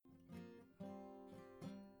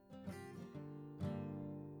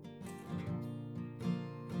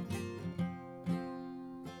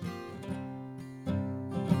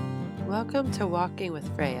Welcome to Walking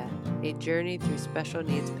with Freya, a journey through special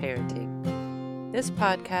needs parenting. This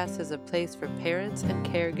podcast is a place for parents and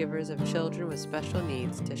caregivers of children with special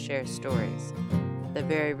needs to share stories, the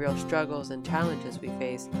very real struggles and challenges we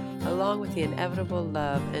face, along with the inevitable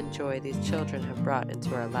love and joy these children have brought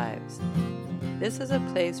into our lives. This is a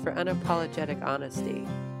place for unapologetic honesty,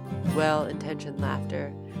 well-intentioned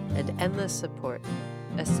laughter, and endless support.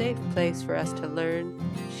 A safe place for us to learn,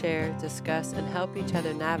 share, discuss, and help each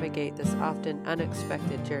other navigate this often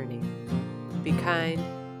unexpected journey. Be kind,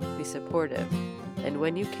 be supportive, and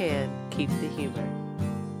when you can, keep the humor.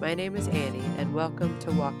 My name is Annie, and welcome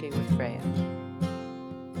to Walking with Freya.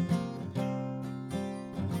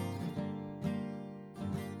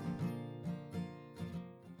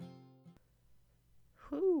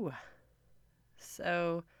 Whew.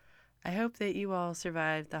 So, I hope that you all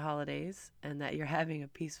survived the holidays and that you're having a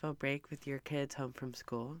peaceful break with your kids home from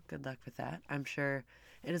school. Good luck with that. I'm sure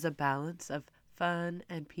it is a balance of fun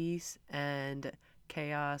and peace and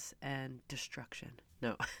chaos and destruction.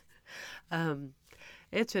 No.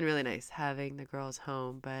 It's been really nice having the girls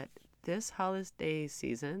home, but this holiday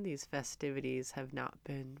season, these festivities have not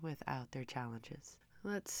been without their challenges.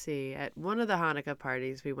 Let's see. At one of the Hanukkah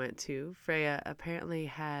parties we went to, Freya apparently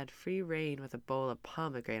had free reign with a bowl of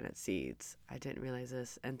pomegranate seeds. I didn't realize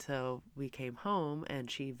this until we came home and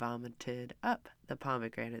she vomited up the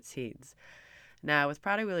pomegranate seeds. Now, with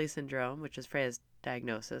Prader-Willi syndrome, which is Freya's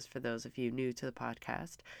diagnosis for those of you new to the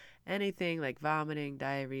podcast, anything like vomiting,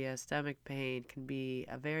 diarrhea, stomach pain can be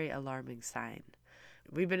a very alarming sign.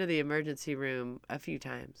 We've been to the emergency room a few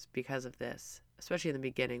times because of this, especially in the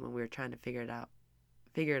beginning when we were trying to figure it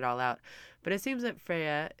all out. But it seems that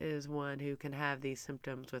Freya is one who can have these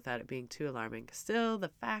symptoms without it being too alarming. Still, the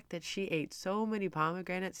fact that she ate so many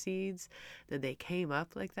pomegranate seeds that they came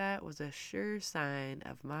up like that was a sure sign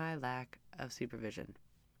of my lack of supervision.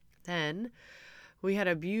 Then we had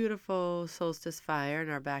a beautiful solstice fire in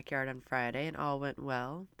our backyard on Friday, and all went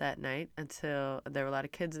well that night until there were a lot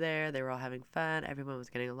of kids there. They were all having fun. Everyone was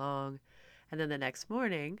getting along. And then the next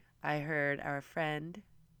morning, I heard our friend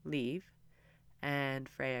leave and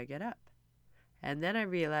Freya get up. And then I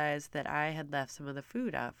realized that I had left some of the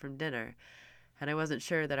food out from dinner, and I wasn't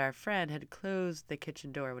sure that our friend had closed the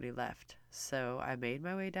kitchen door when he left. So I made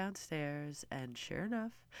my way downstairs, and sure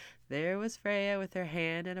enough, there was Freya with her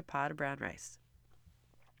hand in a pot of brown rice.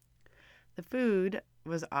 The food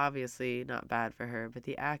was obviously not bad for her, but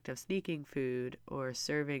the act of sneaking food or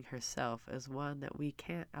serving herself is one that we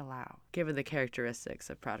can't allow, given the characteristics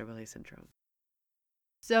of Prader-Willi syndrome.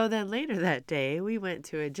 So then later that day, we went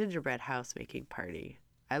to a gingerbread house making party.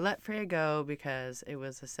 I let Freya go because it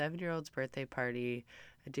was a 7-year-old's birthday party,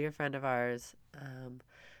 a dear friend of ours.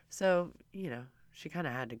 So, she kind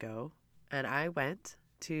of had to go. And I went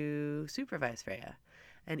to supervise Freya.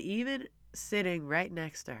 And even sitting right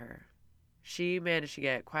next to her, she managed to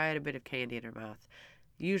get quite a bit of candy in her mouth.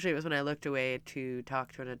 Usually it was when I looked away to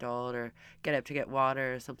talk to an adult or get up to get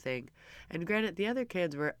water or something. And granted, the other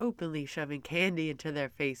kids were openly shoving candy into their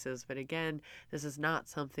faces, but again, this is not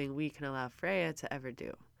something we can allow Freya to ever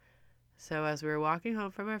do. So as we were walking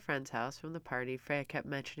home from our friend's house from the party, Freya kept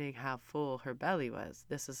mentioning how full her belly was.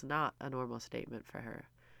 This is not a normal statement for her.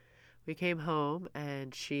 We came home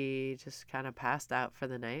and she just kind of passed out for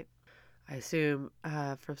the night. I assume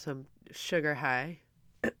from some sugar high.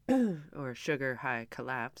 Or sugar high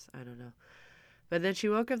collapse, I don't know. But then she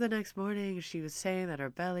woke up the next morning and she was saying that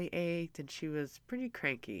her belly ached and she was pretty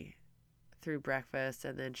cranky through breakfast,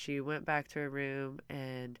 and then she went back to her room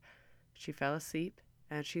and she fell asleep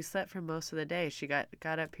and she slept for most of the day. She got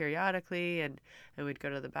up periodically and we'd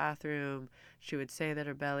go to the bathroom. She would say that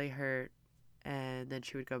her belly hurt and then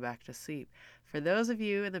she would go back to sleep. For those of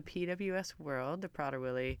you in the PWS world, the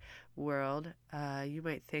Prader-Willi world, you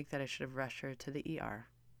might think that I should have rushed her to the ER.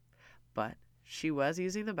 But she was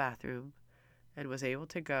using the bathroom and was able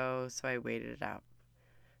to go, so I waited it out.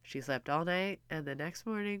 She slept all night and the next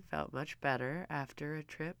morning felt much better after a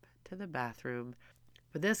trip to the bathroom.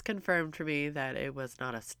 But this confirmed for me that it was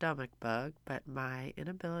not a stomach bug, but my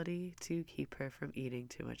inability to keep her from eating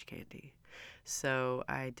too much candy. So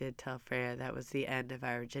I did tell Freya that was the end of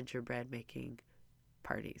our gingerbread making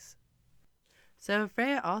parties. So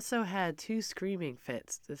Freya also had 2 screaming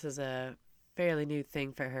fits. This is a fairly new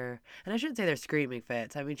thing for her. And I shouldn't say they're screaming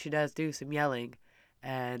fits. I mean, she does do some yelling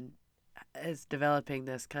and is developing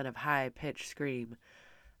this kind of high-pitched scream.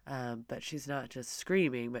 But she's not just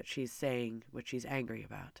screaming, but she's saying what she's angry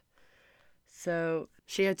about. So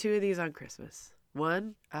she had 2 of these on Christmas.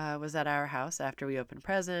 One was at our house after we opened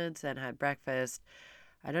presents and had breakfast.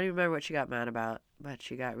 I don't even remember what she got mad about, but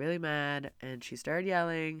she got really mad and she started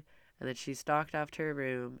yelling, and then she stalked off to her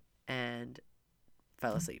room and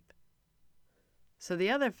fell asleep. So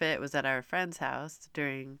the other fit was at our friend's house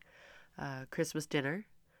during Christmas dinner.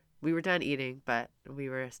 We were done eating, but we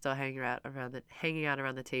were still hanging out around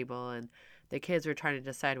the table, and the kids were trying to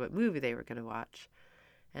decide what movie they were going to watch,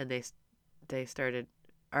 and they started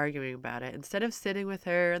arguing about it. Instead of sitting with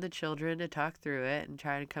her and the children to talk through it and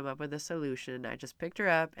try to come up with a solution, I just picked her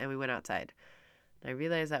up and we went outside. I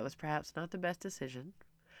realized that was perhaps not the best decision,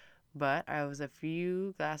 but I was a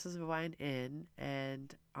few glasses of wine in,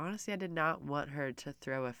 and honestly, I did not want her to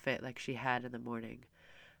throw a fit like she had in the morning.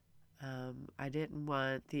 I didn't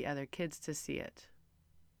want the other kids to see it,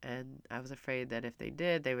 and I was afraid that if they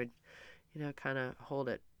did, they would, kind of hold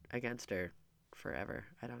it against her forever.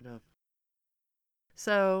 I don't know.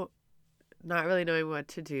 So, not really knowing what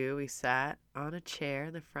to do, we sat on a chair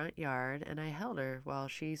in the front yard and I held her while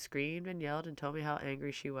she screamed and yelled and told me how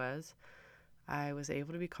angry she was. I was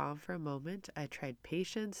able to be calm for a moment. I tried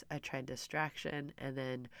patience, I tried distraction, and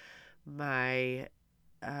then my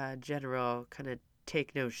general kind of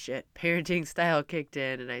take no shit parenting style kicked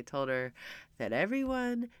in, and I told her that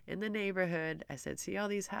everyone in the neighborhood, I said, see all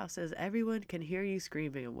these houses, everyone can hear you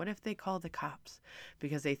screaming, and what if they call the cops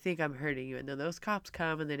because they think I'm hurting you, and then those cops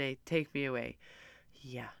come and then they take me away?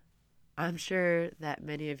 Yeah, I'm sure that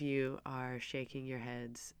many of you are shaking your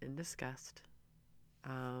heads in disgust.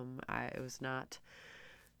 It was not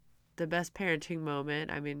the best parenting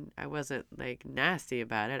moment. I mean, I wasn't like nasty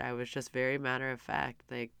about it. I was just very matter of fact.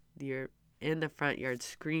 Like, you're in the front yard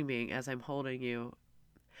screaming as I'm holding you.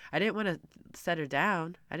 I didn't want to set her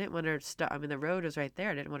down. I didn't want her I mean, the road was right there.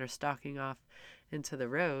 I didn't want her stalking off into the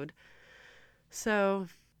road. So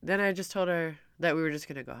then I just told her that we were just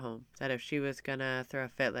going to go home. That if she was going to throw a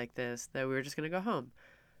fit like this, that we were just going to go home.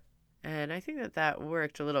 And I think that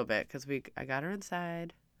worked a little bit because I got her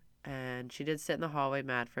inside. And she did sit in the hallway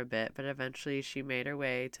mad for a bit, but eventually she made her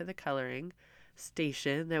way to the coloring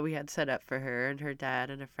station that we had set up for her, and her dad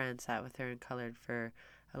and a friend sat with her and colored for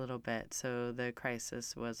a little bit, so the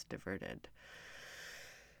crisis was diverted.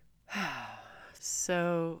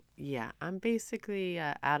 So, yeah, I'm basically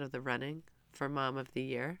out of the running for Mom of the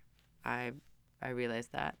Year. I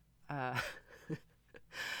realized that. Uh,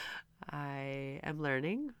 I am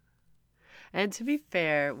learning. And to be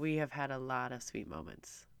fair, we have had a lot of sweet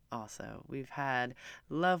moments. Also, we've had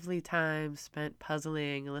lovely times spent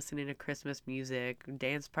puzzling, listening to Christmas music,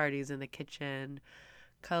 dance parties in the kitchen,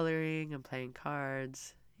 coloring and playing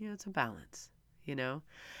cards. It's a balance.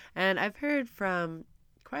 And I've heard from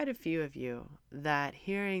quite a few of you that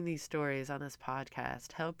hearing these stories on this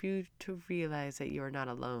podcast help you to realize that you're not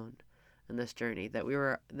alone in this journey, that we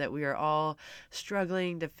are all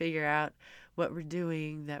struggling to figure out what we're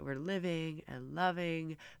doing, that we're living and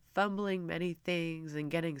loving, fumbling many things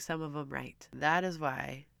and getting some of them right. That is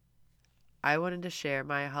why I wanted to share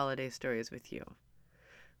my holiday stories with you.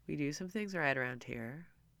 We do some things right around here,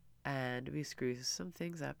 and we screw some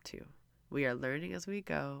things up too. We are learning as we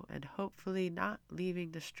go and hopefully not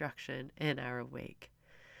leaving destruction in our wake.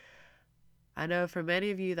 I know for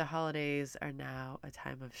many of you, the holidays are now a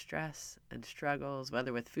time of stress and struggles,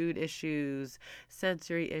 whether with food issues,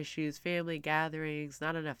 sensory issues, family gatherings,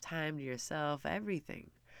 not enough time to yourself,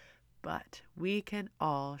 everything. But we can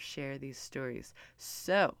all share these stories.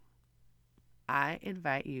 So I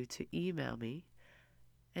invite you to email me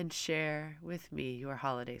and share with me your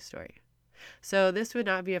holiday story. So this would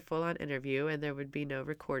not be a full-on interview and there would be no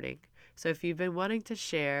recording. So if you've been wanting to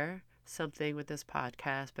share something with this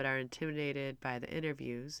podcast but are intimidated by the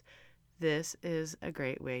interviews, this is a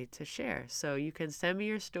great way to share. So you can send me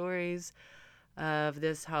your stories of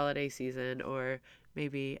this holiday season or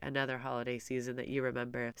maybe another holiday season that you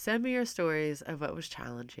remember. Send me your stories of what was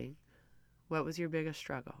challenging. What was your biggest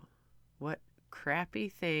struggle? What crappy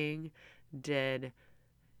thing did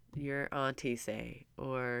your auntie say?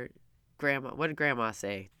 Or grandma? What did grandma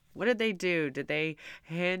say? What did they do? Did they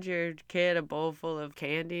hand your kid a bowl full of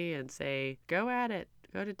candy and say, go at it,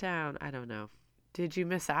 go to town? I don't know. Did you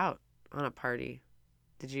miss out on a party?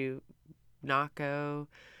 Did you not go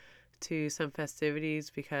to some festivities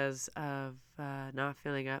because of not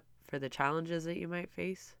feeling up for the challenges that you might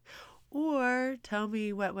face? Or tell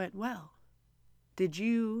me what went well. Did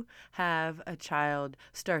you have a child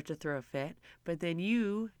start to throw a fit, but then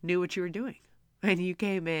you knew what you were doing and you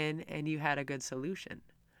came in and you had a good solution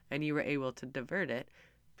and you were able to divert it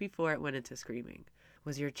before it went into screaming?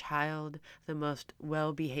 Was your child the most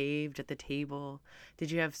well-behaved at the table? Did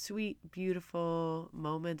you have sweet, beautiful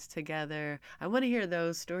moments together? I want to hear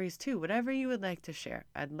those stories too, whatever you would like to share.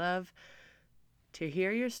 I'd love to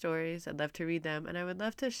hear your stories. I'd love to read them, and I would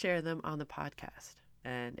love to share them on the podcast.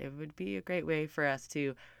 And it would be a great way for us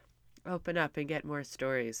to open up and get more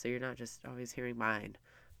stories so you're not just always hearing mine.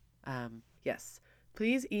 Yes,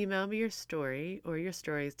 please email me your story or your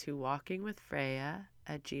stories to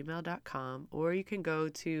walkingwithfreya@gmail.com, or you can go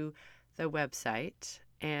to the website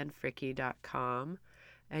annfricke.com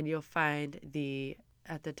and you'll find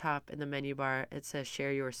at the top in the menu bar, it says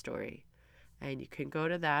share your story. And you can go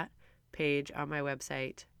to that page on my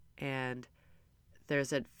website and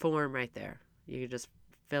there's a form right there. You can just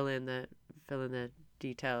fill in the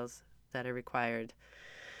details that are required.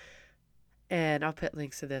 And I'll put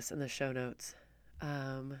links to this in the show notes.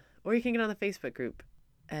 Or you can get on the Facebook group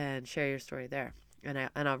and share your story there. And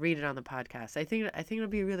I'll read it on the podcast. I think it'll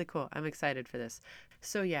be really cool. I'm excited for this.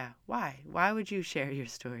 So yeah, why? Why would you share your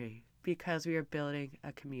story? Because we are building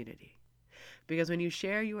a community. Because when you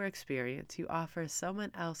share your experience, you offer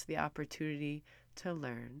someone else the opportunity to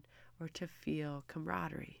learn or to feel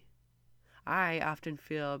camaraderie. I often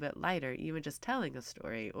feel a bit lighter even just telling a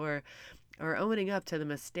story or owning up to the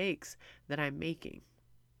mistakes that I'm making.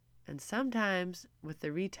 And sometimes with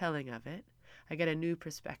the retelling of it, I get a new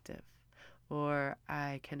perspective, or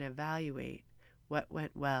I can evaluate what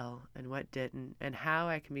went well and what didn't, and how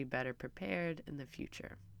I can be better prepared in the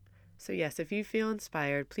future. So yes, if you feel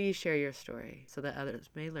inspired, please share your story so that others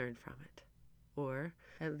may learn from it. Or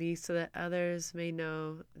at least so that others may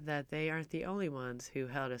know that they aren't the only ones who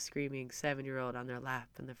held a screaming 7-year-old on their lap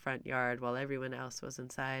in the front yard while everyone else was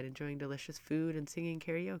inside enjoying delicious food and singing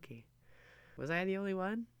karaoke. Was I the only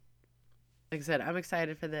one? Like I said, I'm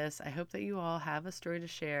excited for this. I hope that you all have a story to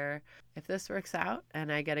share. If this works out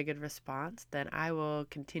and I get a good response, then I will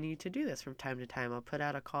continue to do this from time to time. I'll put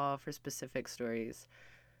out a call for specific stories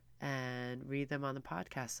and read them on the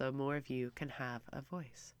podcast so more of you can have a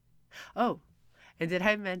voice. Oh, and did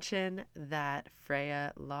I mention that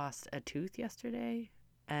Freya lost a tooth yesterday?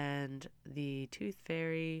 And the tooth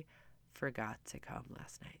fairy forgot to come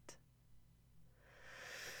last night.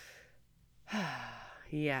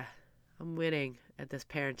 Yeah, I'm winning at this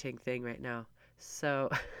parenting thing right now. So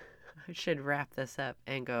I should wrap this up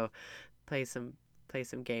and go play some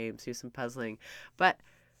games, do some puzzling. But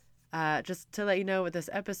just to let you know what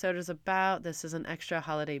this episode is about, this is an extra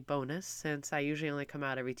holiday bonus since I usually only come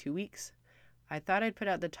out every 2 weeks. I thought I'd put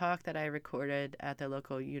out the talk that I recorded at the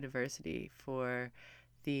local university for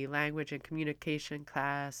the language and communication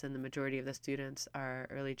class, and the majority of the students are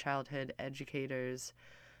early childhood educators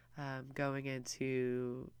going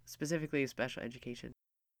into specifically special education.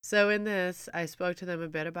 So in this, I spoke to them a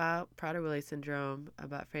bit about Prader-Willi syndrome,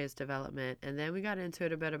 about Freya's development, and then we got into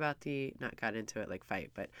it a bit about not got into it like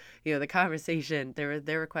fight, but the conversation.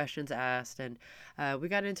 There were questions asked, and we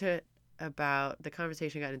got into it about the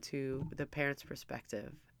conversation. Got into the parent's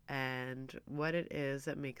perspective and what it is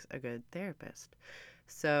that makes a good therapist.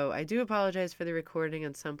 So I do apologize for the recording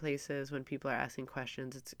in some places when people are asking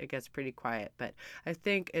questions. It gets pretty quiet, but I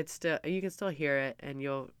think you can still hear it, and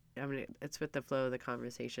it's with the flow of the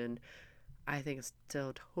conversation. I think it's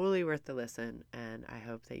still totally worth the listen, and I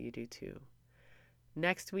hope that you do too.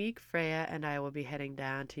 Next week, Freya and I will be heading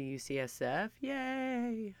down to UCSF.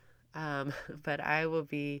 Yay! But I will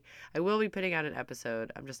be putting out an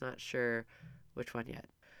episode. I'm just not sure which one yet.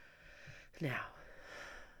 Now,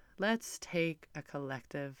 let's take a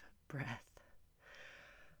collective breath.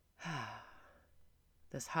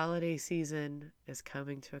 This holiday season is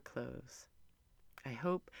coming to a close. I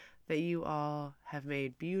hope that you all have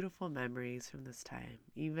made beautiful memories from this time,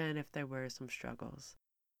 even if there were some struggles.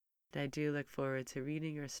 And I do look forward to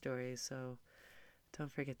reading your stories, so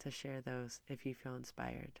don't forget to share those if you feel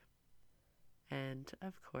inspired. And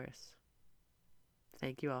of course,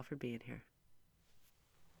 thank you all for being here.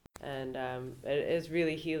 And it is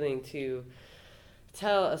really healing to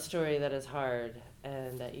tell a story that is hard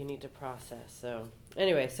and that you need to process. So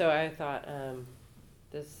anyway, so I thought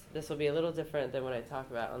this will be a little different than what I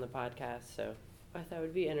talk about on the podcast. So I thought it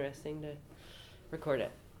would be interesting to record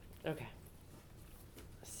it. Okay.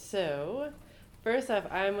 So first off,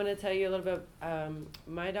 I'm going to tell you a little bit.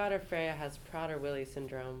 My daughter Freya has Prader-Willi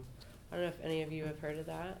syndrome. I don't know if any of you have heard of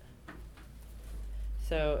that.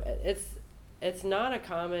 So it's not a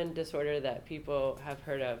common disorder that people have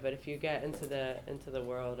heard of, but if you get into the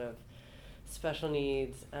world of special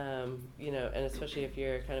needs, and especially if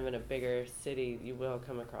you're kind of in a bigger city, you will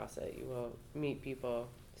come across it. You will meet people.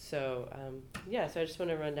 So so I just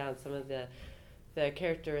want to run down some of the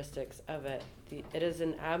characteristics of it. It is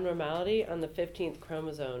an abnormality on the 15th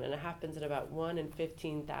chromosome, and it happens in about 1 in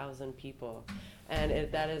 15,000 people.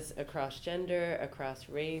 And that is across gender, across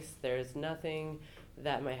race. There's nothing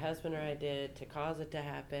that my husband or I did to cause it to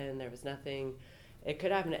happen. There was nothing. It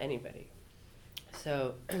could happen to anybody.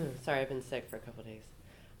 So, sorry, I've been sick for a couple of days.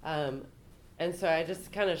 And so I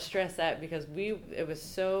just kind of stress that because it was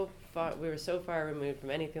so far, we were so far removed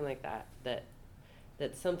from anything like that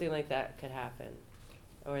something like that could happen,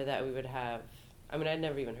 or that we would have. I mean, I'd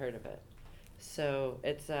never even heard of it. So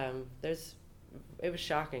it was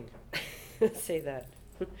shocking. Let's say that.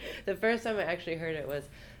 The first time I actually heard it was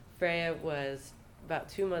Freya was about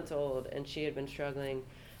 2 months old, and she had been struggling,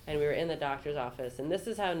 and we were in the doctor's office, and this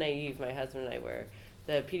is how naive my husband and I were.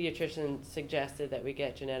 The pediatrician suggested that we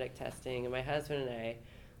get genetic testing, and my husband and I,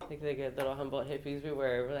 like the good little Humboldt hippies we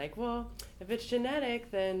were like, well, if it's genetic,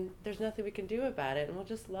 then there's nothing we can do about it, and we'll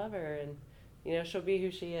just love her, and she'll be who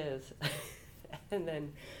she is. And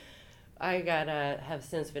then I have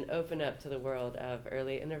since been opened up to the world of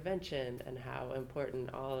early intervention and how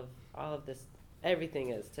important all of this, everything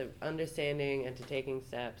is, to understanding and to taking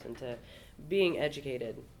steps and to being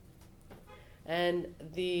educated. And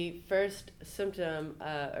the first symptom,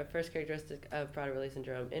 or first characteristic of Prader-Willi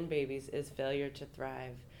syndrome in babies is failure to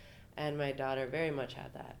thrive. And my daughter very much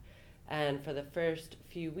had that. And for the first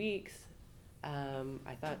few weeks,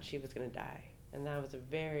 I thought she was going to die. And that was a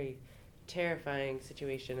very terrifying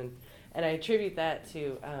situation. And I attribute that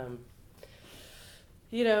to,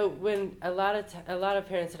 when a lot of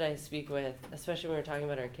parents that I speak with, especially when we're talking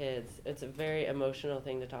about our kids, it's a very emotional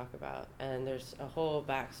thing to talk about. And there's a whole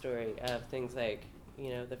backstory of things like,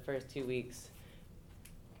 the first 2 weeks,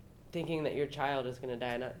 thinking that your child is going to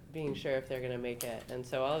die, not being sure if they're going to make it. And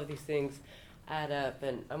so all of these things add up.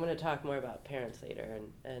 And I'm going to talk more about parents later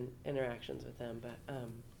and interactions with them. But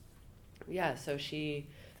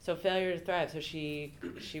so failure to thrive. So she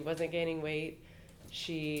wasn't gaining weight.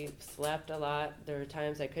 She slept a lot. There were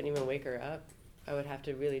times I couldn't even wake her up. I would have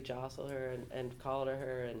to really jostle her and call to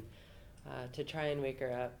her and to try and wake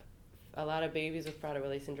her up. A lot of babies with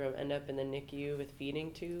Prader-Willi syndrome end up in the NICU with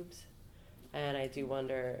feeding tubes. And I do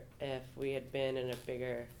wonder if we had been in a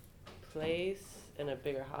bigger place, in a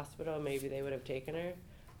bigger hospital, maybe they would have taken her.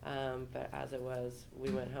 But as it was, we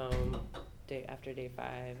went home after day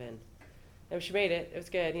 5, and she made it. It was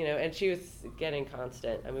good, and she was getting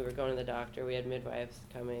constant. And we were going to the doctor. We had midwives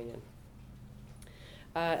coming.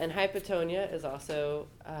 And hypotonia is also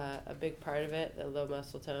a big part of it, the low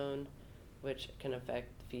muscle tone, which can affect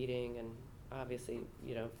feeding and obviously,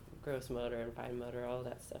 gross motor and fine motor, all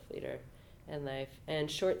that stuff later in life.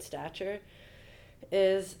 And short stature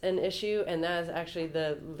is an issue, and that is actually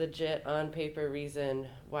the legit on-paper reason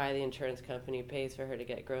why the insurance company pays for her to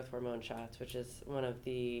get growth hormone shots, which is one of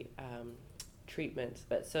the treatments.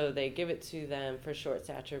 But so they give it to them for short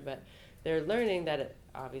stature, but they're learning that it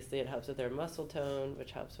helps with their muscle tone,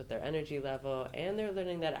 which helps with their energy level, and they're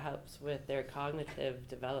learning that it helps with their cognitive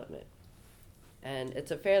development. And it's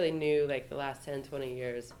a fairly new, like the last 10, 20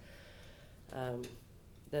 years,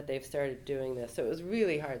 that they've started doing this. So it was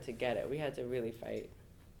really hard to get it. We had to really fight.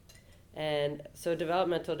 And so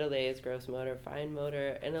developmental delays, gross motor, fine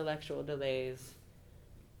motor, intellectual delays.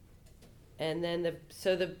 And then the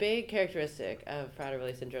big characteristic of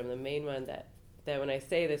Prader-Willi syndrome, the main one that when I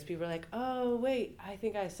say this, people are like, oh, wait, I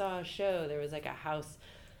think I saw a show. There was like a house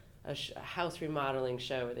remodeling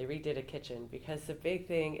show where they redid a kitchen, because the big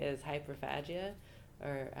thing is hyperphagia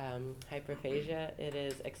or hyperphagia. It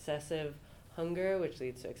is excessive hunger, which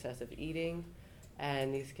leads to excessive eating.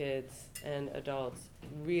 And these kids and adults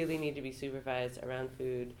really need to be supervised around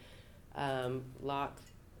food.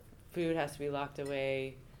 Food has to be locked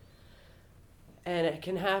away. And it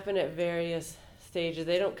can happen at various stages.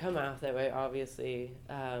 They don't come out that way, obviously,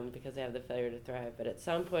 because they have the failure to thrive. But at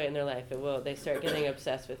some point in their life, they start getting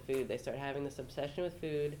obsessed with food. They start having this obsession with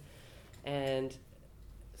food. And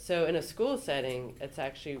so in a school setting, it's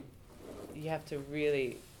actually, you have to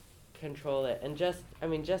really control it. And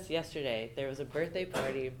just yesterday, there was a birthday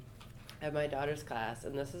party at my daughter's class,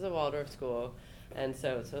 and this is a Waldorf school, and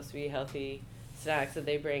so it's supposed to be healthy snacks that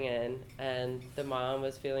they bring in, and the mom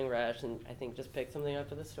was feeling rushed and I think just picked something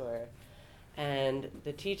up at the store. And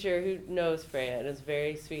the teacher, who knows Freya and is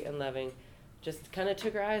very sweet and loving, just kind of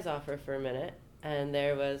took her eyes off her for a minute, and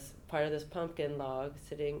there was part of this pumpkin log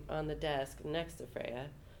sitting on the desk next to Freya.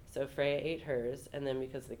 So Freya ate hers, and then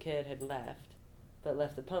because the kid had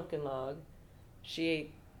left the pumpkin log,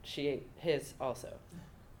 she ate his also.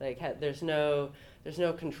 Like, there's no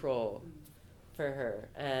control for her.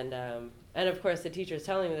 And of course the teacher was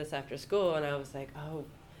telling me this after school, and I was like, oh,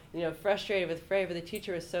 frustrated with Freya, but the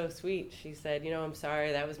teacher was so sweet. She said, I'm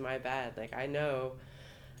sorry, that was my bad. Like, I knew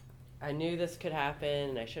this could happen,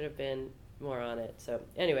 and I should have been more on it. So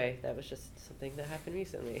anyway, that was just something that happened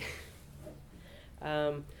recently.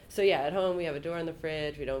 So yeah, at home we have a door in the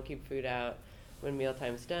fridge. We don't keep food out. When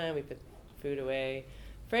mealtime's done, we put food away.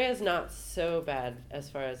 Freya's not so bad as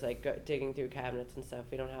far as like digging through cabinets and stuff.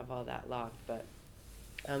 We don't have all that locked, but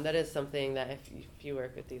that is something that if you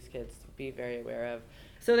work with these kids, be very aware of.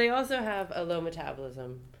 So they also have a low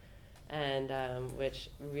metabolism, and which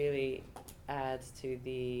really adds to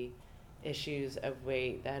the issues of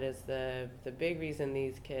weight. That is the big reason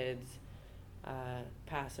these kids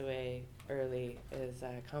pass away early is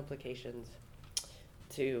complications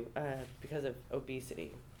to because of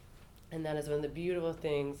obesity. And that is one of the beautiful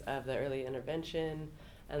things of the early intervention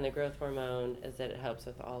and the growth hormone is that it helps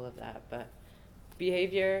with all of that. But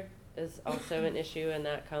behavior is also an issue, and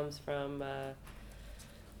that comes from, I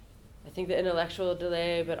think, the intellectual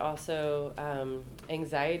delay, but also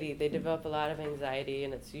anxiety. They develop a lot of anxiety,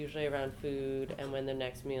 and it's usually around food and when the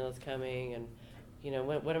next meal is coming, and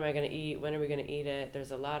what am I going to eat? When are we going to eat it?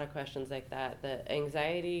 There's a lot of questions like that. The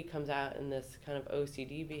anxiety comes out in this kind of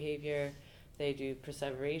OCD behavior. They do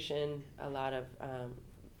perseveration, a lot of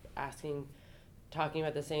talking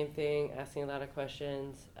about the same thing, asking a lot of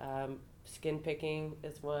questions. Skin picking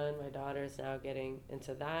is one. My daughter is now getting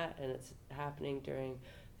into that, and it's happening during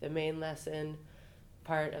the main lesson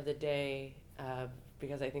part of the day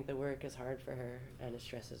because I think the work is hard for her and it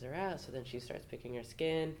stresses her out. So then she starts picking her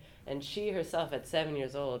skin. And she herself at 7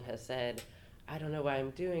 years old has said, I don't know why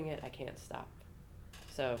I'm doing it. I can't stop.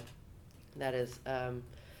 So that is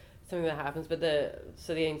something that happens. But the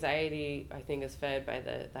anxiety, I think, is fed by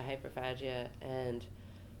the hyperphagia.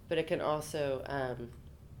 But it can also,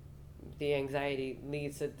 the anxiety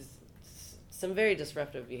leads to some very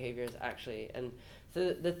disruptive behaviors, actually. And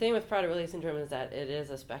so the thing with Prader-Willi syndrome is that it is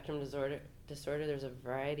a spectrum disorder. There's a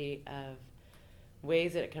variety of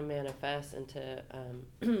ways that it can manifest into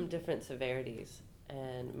different severities.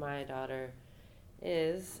 And my daughter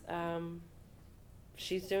is,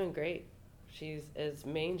 she's doing great. She's is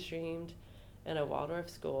mainstreamed in a Waldorf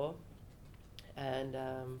school, and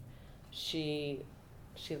she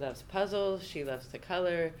loves puzzles. She loves to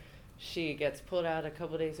color. She gets pulled out a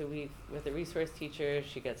couple days a week with a resource teacher.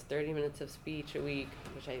 She gets 30 minutes of speech a week,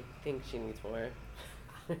 which I think she needs more.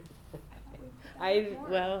 I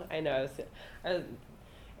know.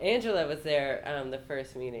 Angela was there the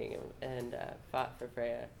first meeting and fought for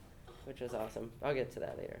Freya, which was awesome. I'll get to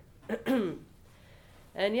that later.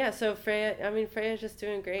 And yeah, so Freya's just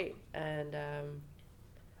doing great. And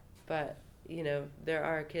but there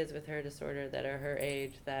are kids with her disorder that are her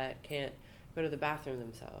age that can't go to the bathroom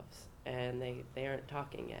themselves, and they aren't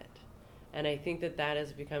talking yet. And I think that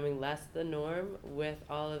is becoming less the norm with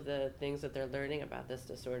all of the things that they're learning about this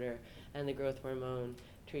disorder and the growth hormone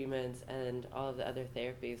treatments and all of the other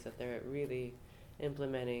therapies that they're really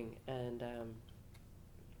implementing. And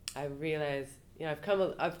I realize,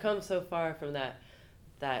 I've come so far from that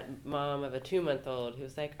mom of a 2-month-old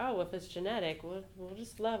who's like, oh, well, if it's genetic, we'll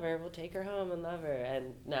just love her. We'll take her home and love her.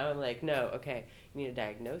 And now I'm like, no, okay, you need a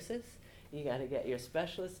diagnosis. You got to get your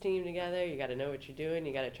specialist team together. You got to know what you're doing.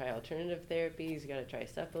 You got to try alternative therapies. You got to try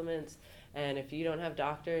supplements. And if you don't have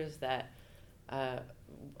doctors that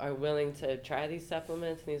are willing to try these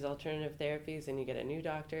supplements and these alternative therapies, then you get a new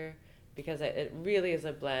doctor, because it really is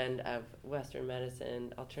a blend of Western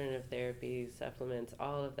medicine, alternative therapies, supplements,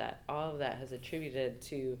 all of that has attributed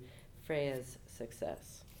to Freya's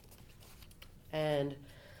success. And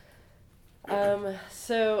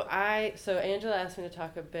so Angela asked me to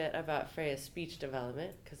talk a bit about Freya's speech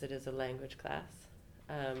development, because it is a language class.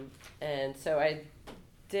 And so I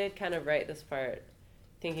did kind of write this part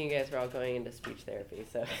thinking you guys were all going into speech therapy,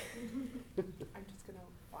 so. I'm just going to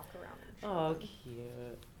walk around and show Oh, them.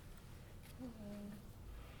 cute.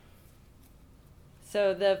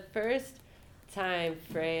 So the first time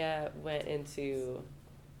Freya went into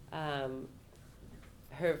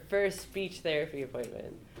her first speech therapy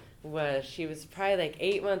appointment was, she was probably like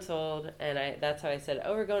 8 months old, and that's how I said,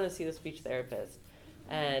 oh, we're going to see the speech therapist.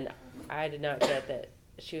 And I did not get that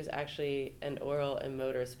she was actually an oral and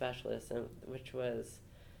motor specialist, and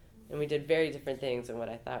we did very different things than what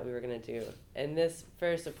I thought we were going to do. And this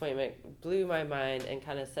first appointment blew my mind and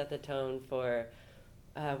kind of set the tone for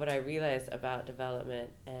what I realized about development.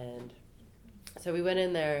 And so we went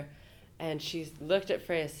in there, and she looked at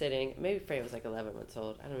Freya sitting. Maybe Freya was like 11 months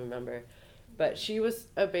old. I don't remember. But she was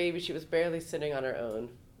a baby. She was barely sitting on her own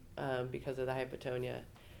because of the hypotonia.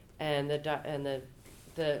 And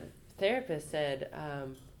the therapist said,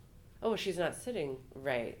 oh, she's not sitting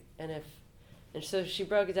right. And so she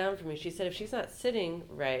broke it down for me. She said if she's not sitting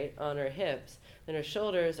right on her hips, then her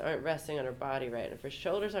shoulders aren't resting on her body right. And if her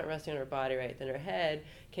shoulders aren't resting on her body right, then her head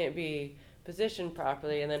can't be positioned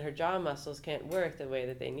properly, and then her jaw muscles can't work the way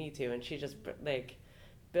that they need to. And she just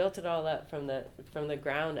built it all up from the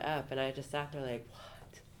ground up. And I just sat there like,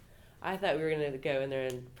 what? I thought we were going to go in there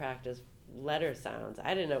and practice letter sounds.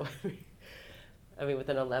 I didn't know. I mean, with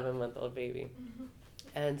an 11-month-old baby.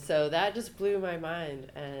 And so that just blew my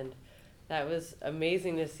mind. And that was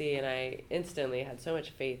amazing to see. And I instantly had so much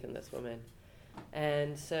faith in this woman.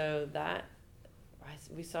 And so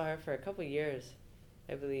we saw her for a couple years,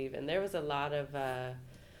 I believe. And there was a lot of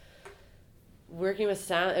working with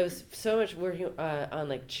sound. It was so much working on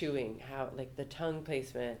like chewing, how like the tongue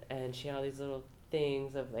placement. And she had all these little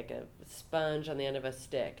things of like a sponge on the end of a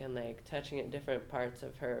stick and like touching at different parts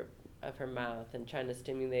of her mouth and trying to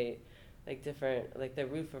stimulate like different, like the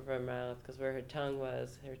roof of her mouth, because where her tongue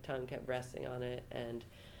kept resting on it. And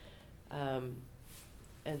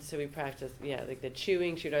so we practiced, like the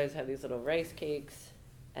chewing. She'd always have these little rice cakes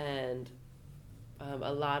and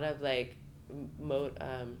a lot of like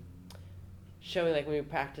showing, like when we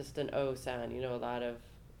practiced an O sound, a lot of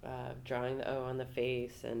drawing the O on the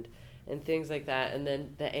face and things like that. And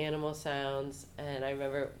then the animal sounds. And I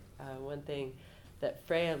remember one thing that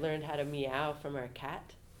Freya learned how to meow from our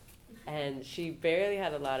cat. And she barely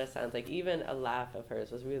had a lot of sounds. Like even a laugh of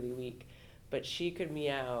hers was really weak. But she could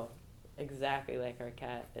meow exactly like our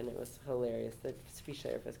cat. And it was hilarious. The speech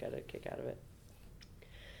therapist got a kick out of it.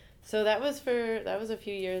 So that was a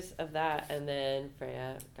few years of that. And then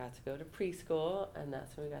Freya got to go to preschool. And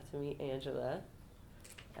that's when we got to meet Angela.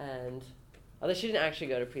 And although she didn't actually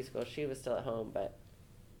go to preschool, she was still at home, but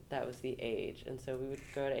that was the age. And so we would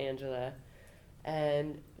go to Angela,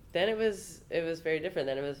 and then it was very different.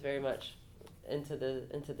 Then it was very much into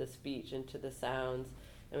the speech, into the sounds.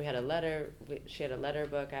 And we had a letter. She had a letter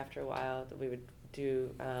book after a while that we would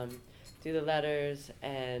do the letters,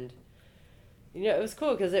 and it was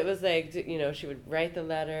cool because it was like she would write the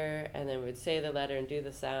letter, and then we would say the letter and do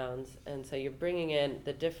the sounds. And so you're bringing in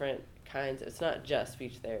the different kinds. It's not just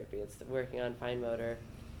speech therapy. It's working on fine motor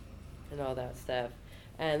and all that stuff.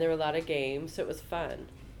 And there were a lot of games, so it was fun.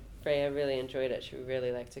 Freya really enjoyed it. She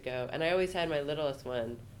really liked to go. And I always had my littlest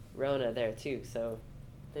one, Rona, there too. So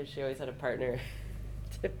she always had a partner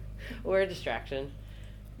or a distraction.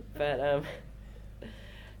 But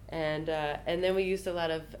and then we used a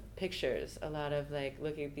lot of pictures, a lot of like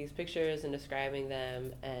looking at these pictures and describing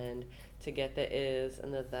them, and to get the is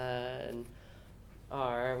and the and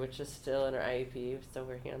R, which is still in our IEP. We're still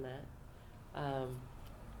working on that.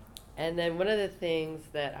 And then one of the things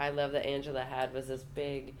that I love that Angela had was this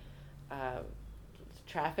big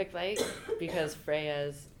traffic light, because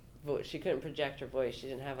Freya's voice, she couldn't project her voice. She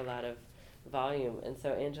didn't have a lot of volume. And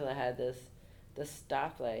so Angela had this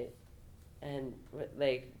stoplight, and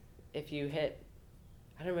like if you hit,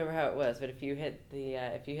 I don't remember how it was, but if you hit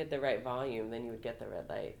the right volume, then you would get the red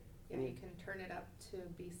light. Yeah, you can turn it up to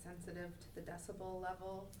be sensitive to the decibel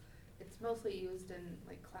level. It's mostly used in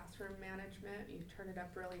like classroom management. You turn it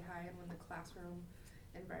up really high, and when the classroom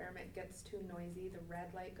environment gets too noisy, the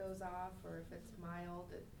red light goes off, or if it's mild,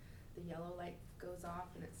 the yellow light goes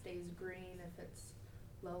off and it stays green if it's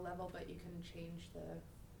low level, but you can change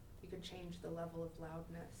the level of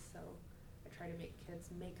loudness. So I try to make kids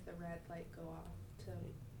make the red light go off to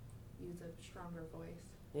use a stronger voice.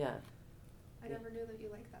 Yeah. I never knew that you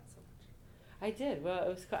liked that so much. I did. Well, it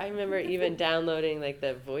was cool. I remember even downloading like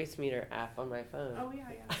the voice meter app on my phone. Oh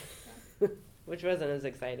yeah. Which wasn't as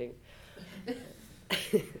exciting.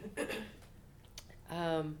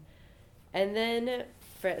 And then,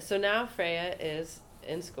 so now Freya is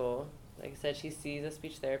in school. Like I said, she sees a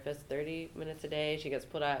speech therapist 30 minutes a day. She gets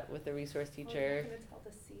pulled out with a resource teacher. Oh, you're gonna tell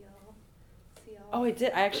the CL. Oh, I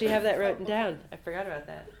did. I actually have that written down. I forgot about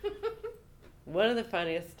that. One of the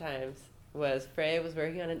funniest times was Freya was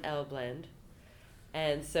working on an L blend.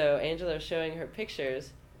 And so Angela was showing her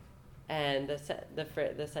pictures, and the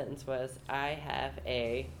sentence was, "I have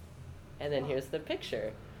a," and then here's the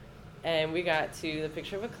picture. And we got to the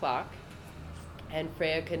picture of a clock, and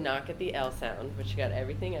Freya could not get the L sound, but she got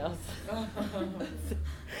everything else.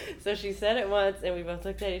 So she said it once, and we both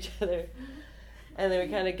looked at each other, and then we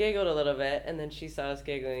kind of giggled a little bit, and then she saw us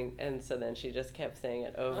giggling, and so then she just kept saying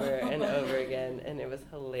it over and over again, and it was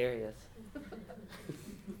hilarious.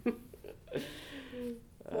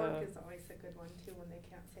 Fork is always a good one too when they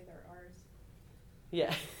can't say their R's.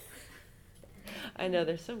 Yeah. I know,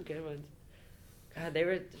 there's some good ones.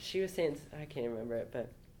 God, she was saying, I can't remember it, but.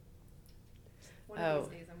 One of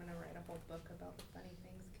these days I'm going to write a whole book about the funny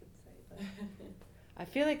things kids say. But I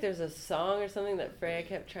feel like there's a song or something that Freya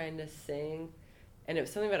kept trying to sing, and it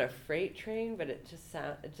was something about a freight train, but it just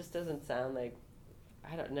doesn't sound like,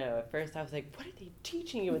 I don't know. At first I was like, what are they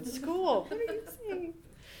teaching you in school? What are you saying?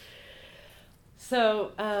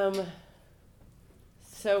 So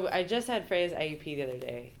I just had Freya's IEP the other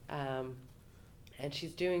day, and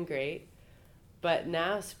she's doing great. But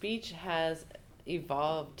now speech has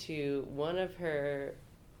evolved to one of her,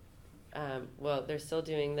 well, they're still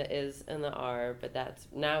doing the is and the are, but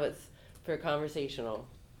now it's for conversational,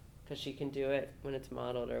 because she can do it when it's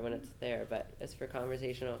modeled or when it's there, but it's for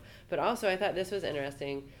conversational. But also, I thought this was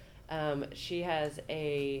interesting. She has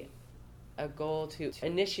a goal to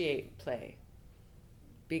initiate play,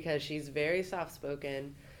 because she's very soft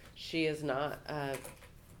spoken. She is not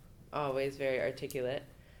always very articulate.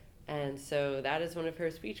 And so that is one of her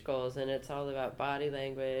speech goals, and it's all about body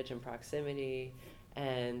language and proximity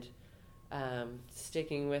and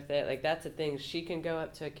sticking with it. Like, that's the thing. She can go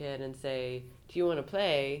up to a kid and say, "Do you want to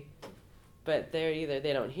play?" But they're either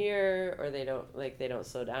they don't hear, or they don't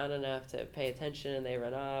slow down enough to pay attention, and they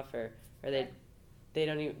run off, or they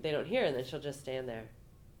don't hear, and then she'll just stand there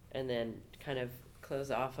and then kind of close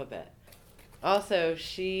off a bit. Also,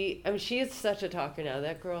 she is such a talker now.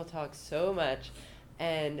 That girl talks so much,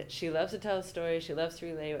 and she loves to tell a story. She loves to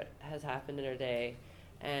relay what has happened in her day.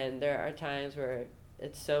 And there are times where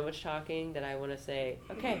it's so much talking that I want to say,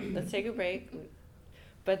 "Okay, let's take a break."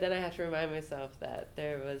 But then I have to remind myself that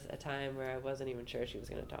there was a time where I wasn't even sure she was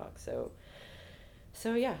going to talk. So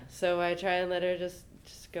yeah. So I try and let her just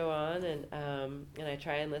go on, and I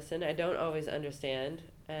try and listen. I don't always understand,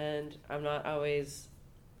 and I'm not always.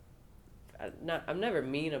 I'm never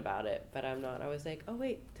mean about it, but I'm not always like, "Oh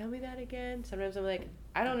wait, tell me that again." Sometimes I'm like,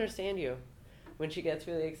 "I don't understand you," when she gets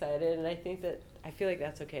really excited, and I feel like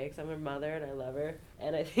that's okay, because I'm her mother and I love her,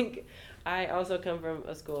 and I think I also come from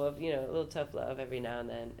a school of, a little tough love every now and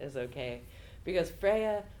then is okay, because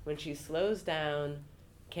Freya, when she slows down,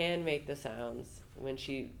 can make the sounds. When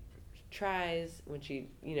she tries, when she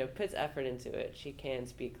puts effort into it, she can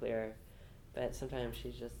speak clearer. But sometimes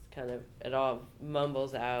she just kind of, it all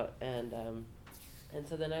mumbles out, and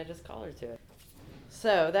so then I just call her to it.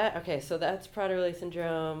 So that's Prader-Willi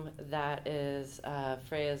syndrome. That is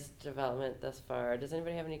Freya's development thus far. Does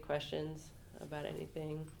anybody have any questions about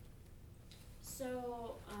anything?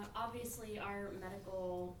 So obviously our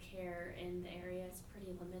medical care in the area is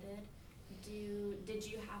pretty limited. Did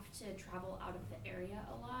you have to travel out of the area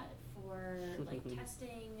a lot for like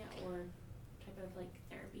testing or type of like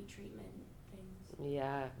therapy treatment things?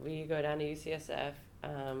 Yeah, we go down to UCSF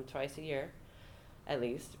twice a year, at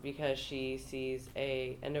least, because she sees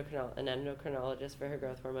an endocrinologist for her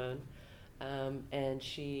growth hormone, and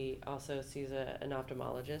she also sees an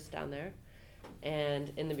ophthalmologist down there.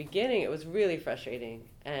 And in the beginning, it was really frustrating,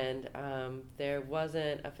 and there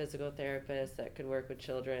wasn't a physical therapist that could work with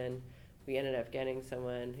children. We ended up getting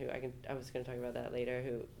someone who I was going to talk about that later,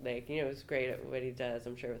 who was great at what he does,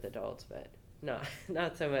 I'm sure, with adults, but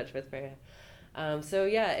not so much with Freya. So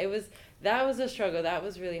yeah, that was a struggle. That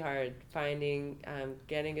was really hard, finding,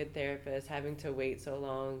 getting good therapists, having to wait so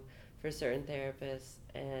long for certain therapists,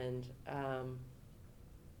 and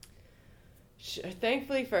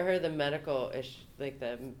thankfully for her, the medical issue, like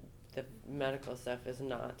the medical stuff, is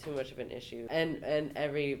not too much of an issue. And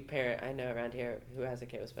every parent I know around here who has a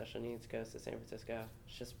kid with special needs goes to San Francisco.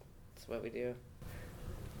 It's what we do.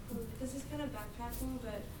 This is kind of backtracking,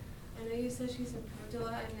 but I know you said she's improved a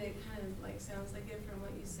lot, and it kind of like sounds like it from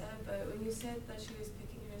what you said. But when you said that she was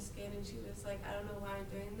picking her skin and she was like, "I don't know why I'm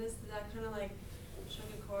doing this," did that kind of like struck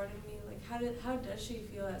a chord in me? Like, how does she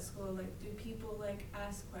feel at school? Like, do people like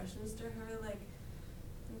ask questions to her, like,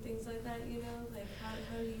 and things like that? Like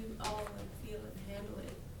how do you all like feel and handle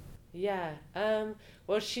it? Yeah.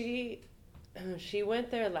 Well, she went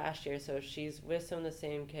there last year, so she's with some of the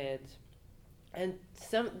same kids, and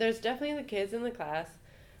there's definitely the kids in the class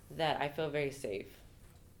that I feel very safe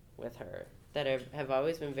with her, that have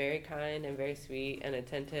always been very kind and very sweet and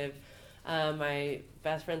attentive. My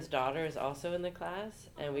best friend's daughter is also in the class,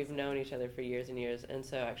 and we've known each other for years and years. And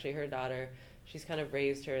so actually her daughter, she's kind of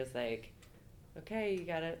raised her as like, "Okay, you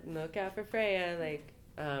gotta look out for Freya," like,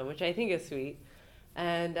 which I think is sweet.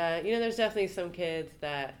 And, there's definitely some kids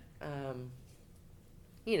that, I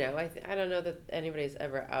don't know that anybody's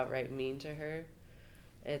ever outright mean to her.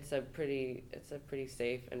 It's a pretty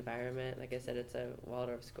safe environment. Like I said, it's a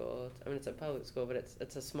Waldorf school. It's a public school, but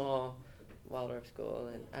it's a small Waldorf school,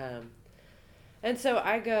 and so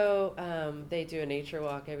I go. They do a nature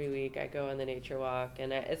walk every week. I go on the nature walk,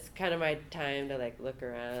 and it's kind of my time to like look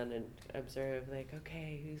around and observe. Like,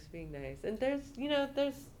 okay, who's being nice? And there's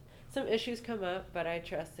some issues come up, but I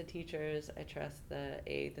trust the teachers. I trust the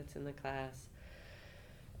aide that's in the class.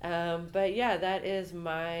 But yeah, that is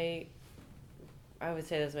I would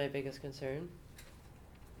say that's my biggest concern.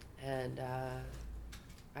 And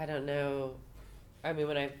I don't know. I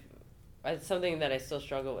mean, it's something that I still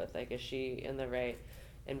struggle with. Like, is she in the right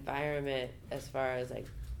environment as far as like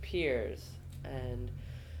peers? And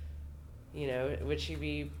You know, would she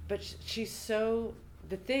be? But she's so.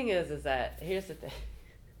 The thing is that here's the thing.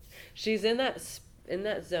 She's in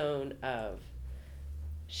that zone of.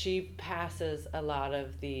 She passes a lot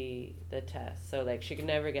of the tests, so like she can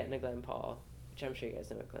never get into Glen Paul, which I'm sure you guys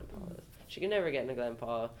know what Glen Paul is. She can never get into Glen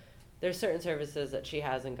Paul. There's certain services that she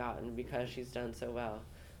hasn't gotten because she's done so well,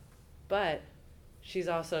 but she's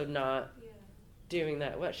also not Yeah. doing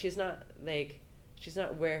that. What she's not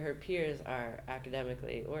where her peers are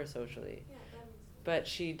academically or socially, Yeah, that makes sense. but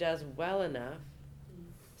she does well enough.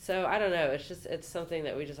 So I don't know. It's something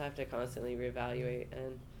that we just have to constantly reevaluate.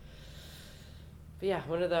 And but yeah,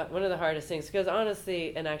 one of the hardest things, because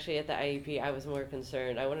honestly, and actually at the IEP, I was more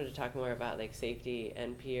concerned. I wanted to talk more about like safety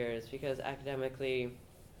and peers, because academically,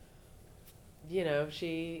 you know,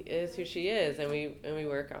 she is who she is, and we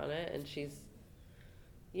work on it, and she's,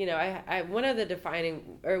 you know, I one of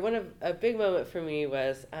the a big moment for me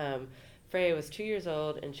was Freya was 2 years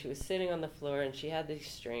old, and she was sitting on the floor, and she had these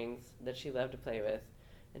strings that she loved to play with,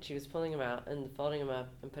 and she was pulling them out and folding them up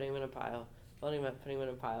and putting them in a pile, folding them up, putting them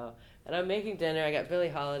in a pile, and I'm making dinner. I got Billie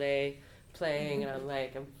Holiday playing, and I'm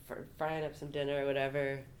like, I'm frying up some dinner or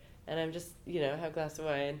whatever, and I'm just, you know, have a glass of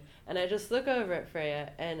wine, and I just look over at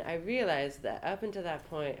Freya, and I realized that up until that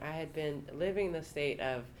point, I had been living in the state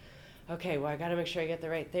of, okay, well, I got to make sure I get the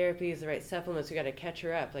right therapies, the right supplements. We got to catch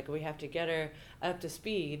her up. Like, we have to get her up to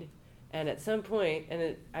speed. And at some point,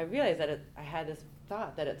 I realized that I had this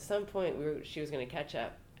thought that at some point she was going to catch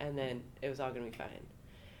up, and then it was all going to be fine.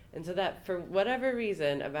 And so that, for whatever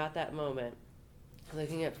reason about that moment,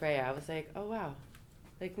 looking at Freya, I was like, oh, wow.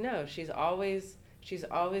 Like, no, she's always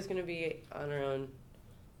going to be on her own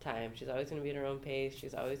time. She's always going to be at her own pace.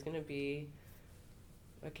 She's always going to be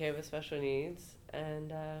okay with special needs.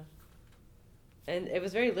 And it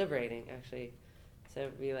was very liberating, actually, to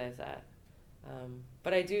realize that.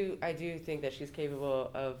 But I do think that she's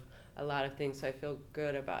capable of a lot of things, so I feel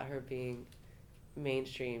good about her being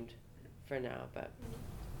mainstreamed for now. But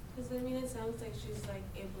Because, I mean, it sounds like she's, like,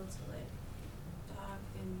 able to, like, talk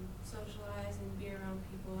and socialize and be around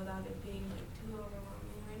people without it being, like, too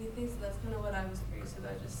overwhelming or anything. So that's kind of what I was curious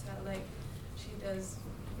about, just how, like, she does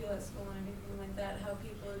feel at school and everything like that, how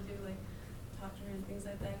people do, like, talk to her and things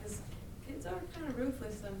like that. Because kids are kind of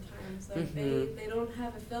ruthless sometimes. Like, they don't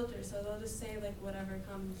have a filter, so they'll just say, like, whatever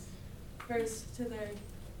comes first to their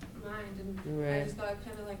mind. And I just got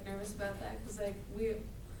kind of, like, nervous about that because, like,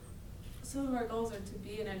 some of our goals are to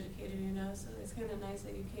be an educator, you know, so it's kind of nice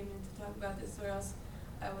that you came in to talk about this, or else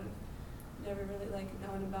I would have never really, like,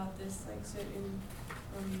 known about this, like, certain,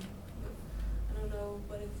 I don't know,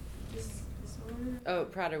 but it's just disorder. oh,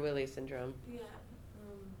 Prader-Willi syndrome. Yeah.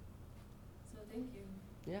 So thank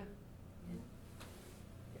you. Yeah.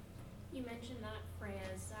 You mentioned that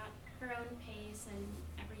Freya's at her own pace and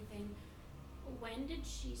everything. When did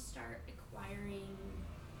she start acquiring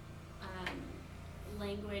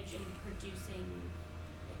language and producing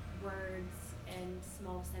words and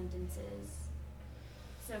small sentences?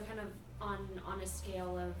 So kind of on a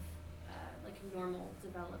scale of like normal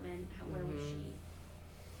development, where was she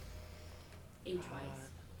age-wise?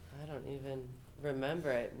 I don't even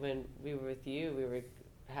remember it. When we were with you, we were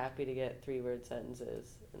happy to get 3-word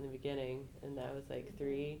sentences in the beginning, and that was like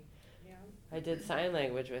 3. Yeah. I did sign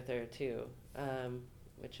language with her too,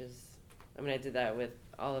 which is, I mean, I did that with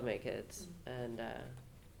all of my kids, and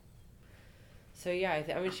so yeah,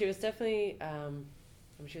 I mean, she was definitely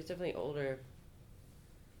older.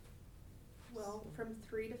 Well, from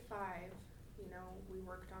 3 to 5, you know, we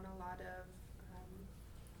worked on a lot of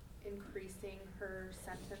increasing her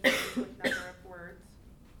sentences with number of words,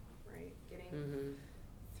 right? Getting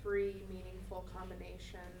 3 meaningful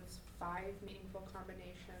combinations, 5 meaningful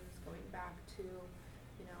combinations, going back to,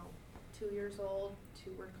 you know, 2 years old,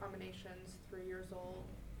 2-word combinations, 3 years old,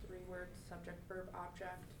 3 words, subject, verb,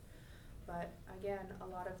 object. But again, a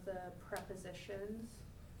lot of the prepositions,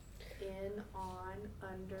 in, on,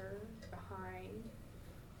 under, behind,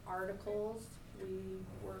 articles, we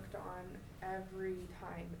worked on every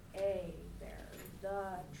time. A, there,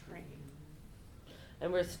 the train.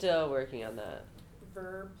 And we're still working on that.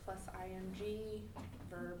 Verb plus ing,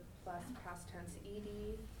 verb plus past tense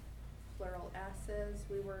ed, plural s's.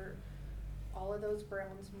 All of those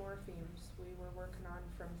Brown's morphemes we were working on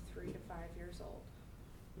from 3 to 5 years old.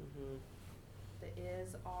 The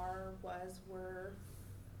is, are, was, were,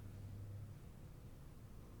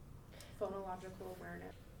 phonological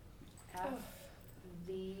awareness. F,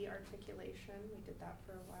 the articulation, we did that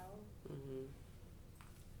for a while.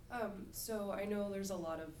 So I know there's a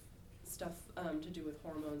lot of stuff to do with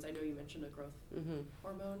hormones. I know you mentioned a growth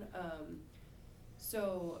hormone.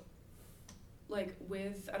 So like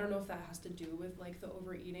with, I don't know if that has to do with like the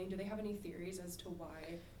overeating. Do they have any theories as to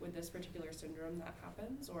why with this particular syndrome that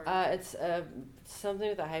happens, or? It's something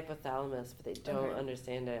with the hypothalamus, but they don't Okay.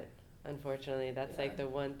 understand it. Unfortunately, that's Yeah. like the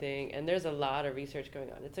one thing. And there's a lot of research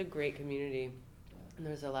going on. It's a great community, and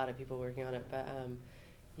there's a lot of people working on it. But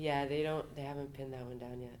yeah, they haven't pinned that one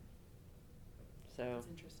down yet. So That's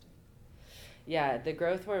interesting. yeah, the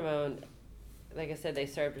growth hormone, like I said, they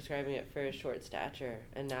started prescribing it for short stature,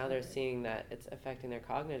 and now they're Okay. seeing that it's affecting their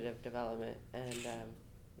cognitive development, and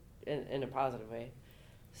in a positive way.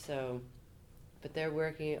 So, but they're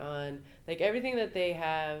working on like everything that they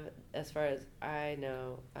have, as far as I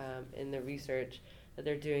know, in the research that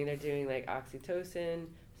they're doing. They're doing like oxytocin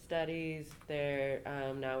studies. They're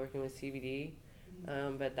now working with CBD,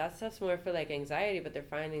 but that stuff's more for like anxiety. But they're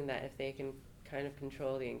finding that if they can kind of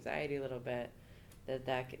control the anxiety a little bit,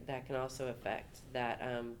 that can also affect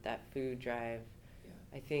that food drive.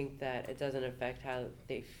 Yeah. I think that it doesn't affect how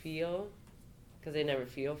they feel, because they never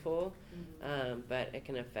feel full, but it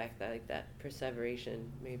can affect that perseveration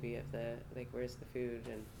maybe of the like where's the food.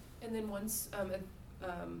 And then once, I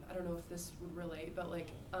don't know if this would relate, but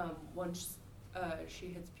like once she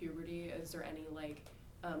hits puberty, is there any like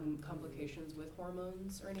complications with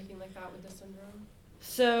hormones or anything like that with this syndrome?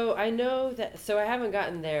 So I know that. So I haven't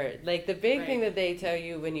gotten there. Like the big thing Right. that they tell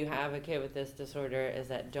you when you have a kid with this disorder is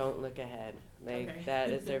that don't look ahead. Like Okay. that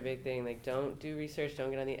is their big thing. Like don't do research. Don't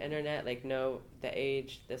get on the internet. Like know the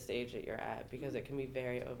stage that you're at, because it can be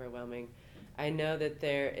very overwhelming. I know that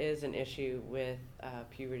there is an issue with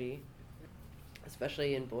puberty,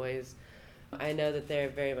 especially in boys. I know that they're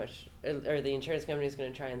very much, or the insurance company is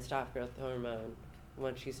going to try and stop growth hormone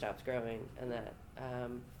once she stops growing, and that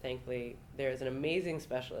thankfully there is an amazing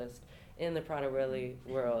specialist in the Prader-Willi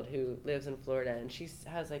world who lives in Florida, and she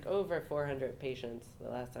has like over 400 patients. The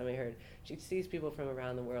last time I heard, she sees people from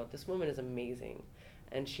around the world. This woman is amazing,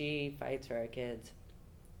 and she fights for our kids,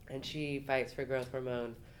 and she fights for growth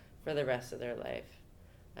hormone for the rest of their life,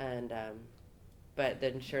 and but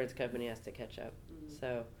the insurance company has to catch up.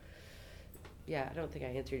 So yeah, I don't think I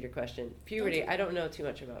answered your question. Puberty, I don't know too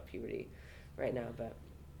much about puberty right now, but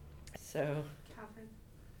so Catherine?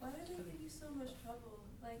 Why do they give you so much trouble?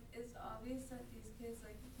 Like, it's obvious that these kids,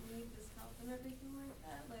 like, need this help and everything like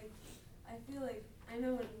that. Like, I feel like, I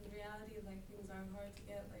know in reality, like, things are hard to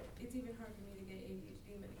get. Like, it's even hard for me to get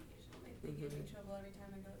ADHD medication. Like, they give me trouble every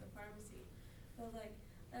time I go to the pharmacy. But, like,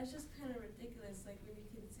 that's just kind of ridiculous. Like, when you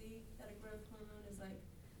can see that a growth hormone is, like,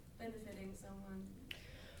 benefiting someone.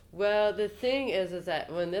 well, the thing is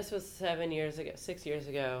that when this was 6 years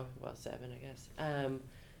ago, well, 7, I guess,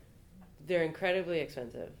 they're incredibly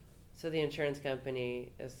expensive. So the insurance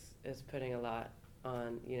company is putting a lot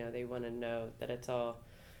on, they want to know that it's all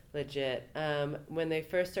legit. When they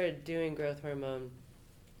first started doing growth hormone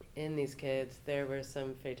in these kids, there were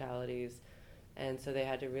some fatalities, and so they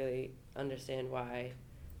had to really understand why.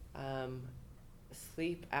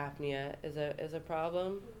 Sleep apnea is a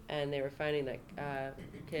problem, and they were finding that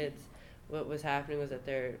kids, what was happening was that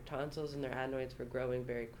their tonsils and their adenoids were growing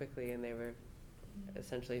very quickly, and they were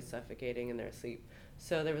essentially suffocating in their sleep.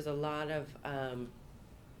 So there was a lot of kind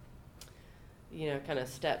of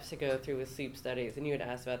steps to go through with sleep studies, and you had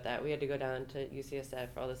asked about that. We had to go down to UCSF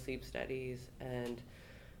for all the sleep studies, and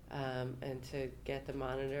to get the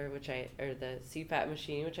monitor, or the CPAP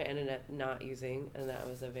machine, which I ended up not using, and that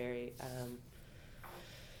was a very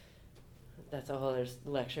that's a whole other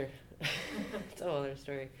lecture. It's a whole other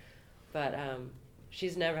story. But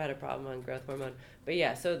she's never had a problem on growth hormone. But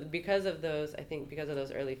yeah, so because of those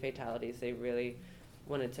early fatalities, they really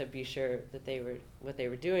wanted to be sure that what they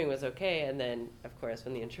were doing was okay. And then, of course,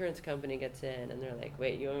 when the insurance company gets in and they're like,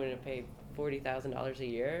 wait, you want me to pay $40,000 a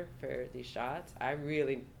year for these shots?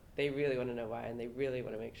 They really want to know why, and they really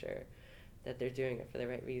want to make sure that they're doing it for the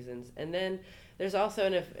right reasons. And then there's also,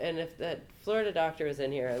 and if that Florida doctor was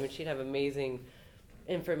in here, I mean, she'd have amazing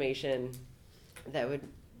information that would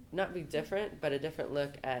not be different, but a different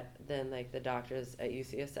look than like the doctors at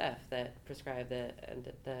UCSF that prescribe the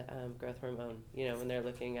growth hormone. When they're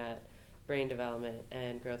looking at brain development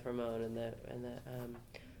and growth hormone and the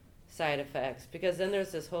side effects, because then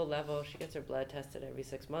there's this whole level. She gets her blood tested every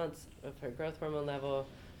 6 months of her growth hormone level.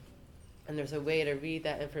 And there's a way to read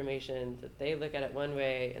that information that they look at it one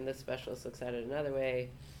way and the specialist looks at it another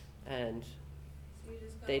way, and So you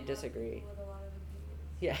just got they a lot of disagree. people with a lot of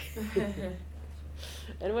opinions. Yeah.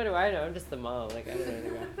 And what do I know? I'm just the mom. Like, I don't know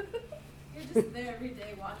anything about You're just there every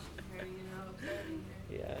day watching her, observing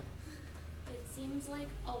her. Yeah. It seems like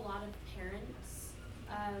a lot of parents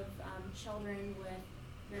of children with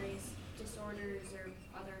various disorders or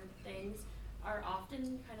other things are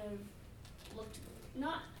often kind of looked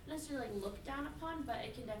not necessarily like looked down upon, but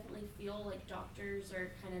it can definitely feel like doctors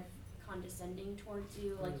are kind of condescending towards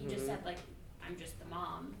you. Like you just Mhm. said, like I'm just the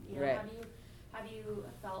mom. You know, Right. have you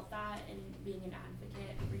felt that in being an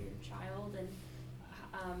advocate for your child? And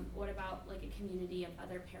what about like a community of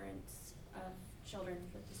other parents of children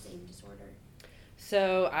with the same disorder?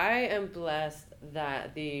 So I am blessed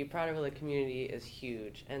that the Prader-Willi community is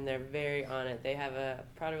huge, and they're very on it. They have a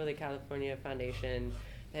Prader-Willi California Foundation.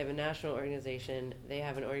 They have a national organization. They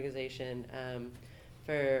have an organization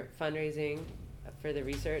for fundraising for the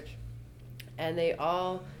research, and they're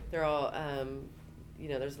all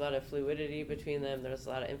there's a lot of fluidity between them. There's a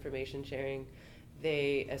lot of information sharing.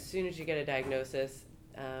 They, as soon as you get a diagnosis,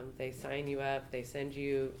 they sign you up. They send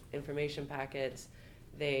you information packets.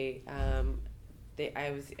 I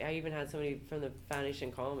even had somebody from the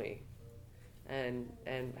foundation call me and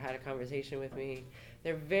had a conversation with me.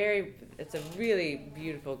 It's a really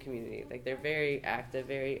beautiful community. Like they're very active,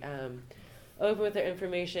 very open with their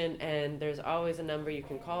information, and there's always a number you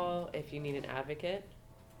can call if you need an advocate.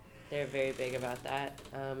 They're very big about that.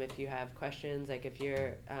 If you have questions, like if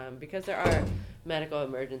you're, because there are medical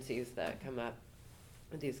emergencies that come up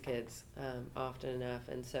with these kids often enough,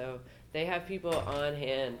 and so they have people on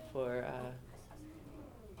hand for.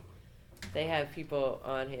 They have people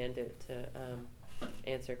on hand to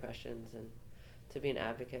answer questions and to be an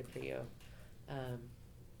advocate for you.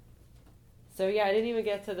 So yeah, I didn't even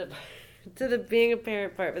get to the to the being a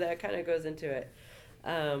parent part, but that kind of goes into it.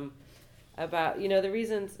 About the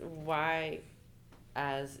reasons why,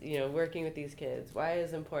 as working with these kids, why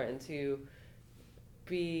it's important to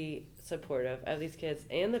be supportive of these kids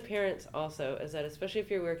and the parents also, is that especially if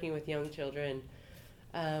you're working with young children.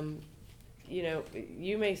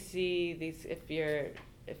 You may see these if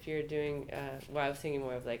you're doing. I was thinking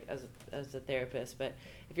more of like as a therapist, but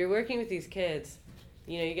if you're working with these kids,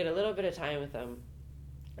 you get a little bit of time with them,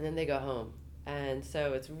 and then they go home, and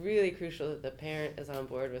so it's really crucial that the parent is on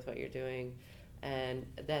board with what you're doing, and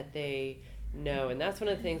that they know. And that's one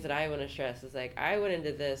of the things that I want to stress is like I went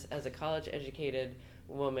into this as a college educated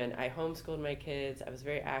woman. I homeschooled my kids. I was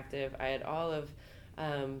very active. I had all of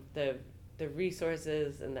the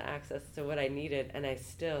resources and the access to what I needed, and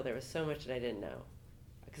there was so much that I didn't know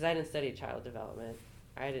because I didn't study child development.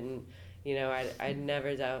 I didn't, I'd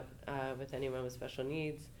never dealt with anyone with special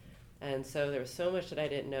needs, and so there was so much that I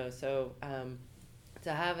didn't know. So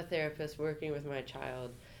to have a therapist working with my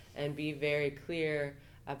child and be very clear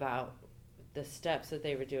about the steps that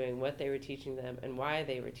they were doing, what they were teaching them, and why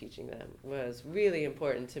they were teaching them was really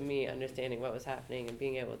important to me, understanding what was happening and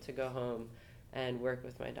being able to go home and work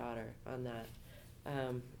with my daughter on that.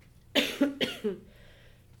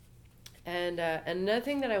 And another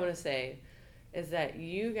thing that I want to say is that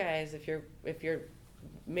you guys, if you're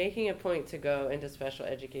making a point to go into special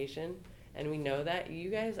education, and we know that, you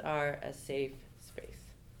guys are a safe space.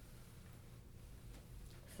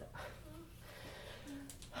 So,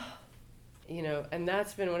 and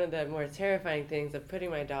that's been one of the more terrifying things of putting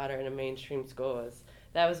my daughter in a mainstream school.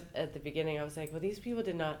 That was at the beginning. I was like, well, these people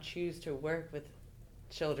did not choose to work with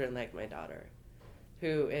children like my daughter,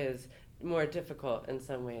 who is more difficult in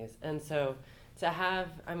some ways. And so to have,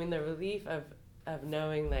 the relief of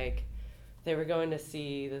knowing like they were going to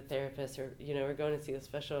see the therapist, or, we're going to see a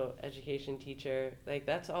special education teacher, like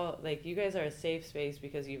that's all, like you guys are a safe space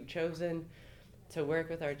because you've chosen to work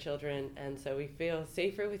with our children. And so we feel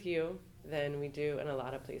safer with you than we do in a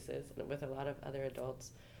lot of places with a lot of other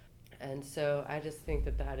adults. And so I just think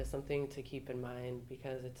that is something to keep in mind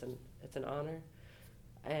because it's an honor,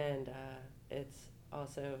 and it's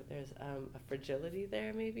also there's a fragility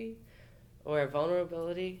there maybe, or a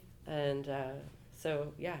vulnerability, and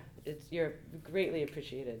so yeah, you're greatly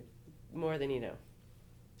appreciated, more than you know.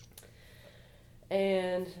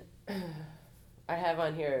 And I have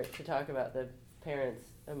on here to talk about the parents'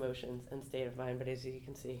 emotions and state of mind, but as you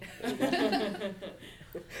can see,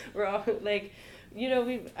 we're all like. We have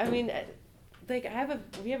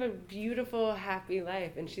a beautiful, happy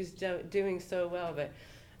life, and she's doing so well. But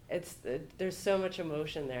there's so much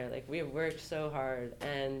emotion there. Like we have worked so hard,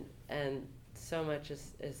 and so much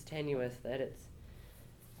is tenuous that it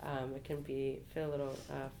can feel a little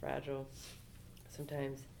fragile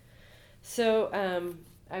sometimes. So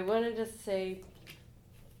I wanted to say,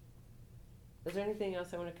 is there anything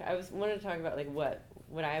else I wanted to talk about, like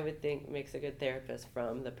what I would think makes a good therapist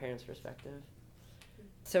from the parent's perspective.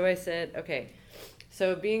 So I said, okay,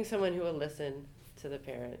 so being someone who will listen to the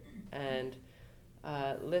parent and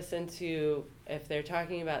listen to if they're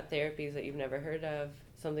talking about therapies that you've never heard of,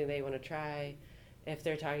 something they want to try, if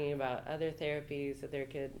they're talking about other therapies that their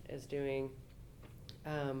kid is doing,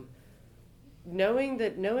 knowing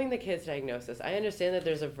the kid's diagnosis. I understand that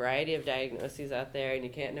there's a variety of diagnoses out there and you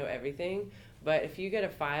can't know everything, but if you get a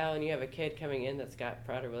file and you have a kid coming in that's got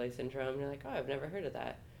Prader-Willi syndrome and you're like, oh, I've never heard of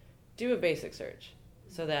that, do a basic search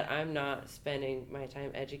so that I'm not spending my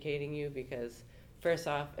time educating you, because first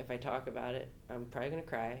off, if I talk about it, I'm probably going to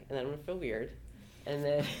cry and then I'm going to feel weird. And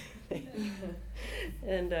then,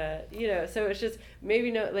 so it's just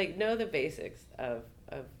maybe know the basics of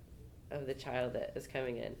the child that is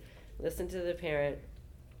coming in. Listen to the parent,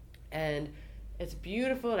 and it's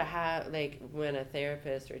beautiful to have, when a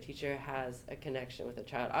therapist or a teacher has a connection with a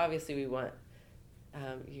child. Obviously, we want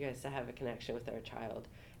you guys to have a connection with our child,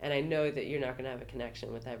 and I know that you're not going to have a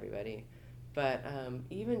connection with everybody, but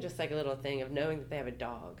even just a little thing of knowing that they have a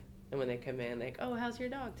dog. And when they come in, oh, how's your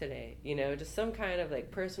dog today? Just some kind of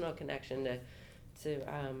personal connection to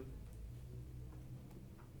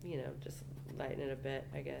just lighten it a bit,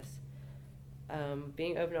 I guess.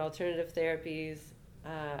 Being open to alternative therapies,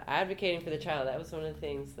 advocating for the child. That was one of the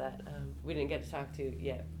things that we didn't get to talk to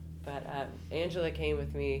yet. But Angela came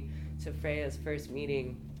with me to Freya's first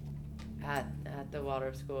meeting at the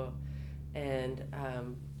Waldorf School, and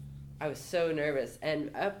I was so nervous, and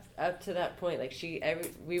up to that point,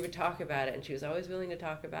 we would talk about it, and she was always willing to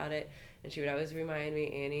talk about it, and she would always remind me,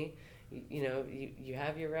 Annie, you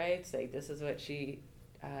have your rights. This is what she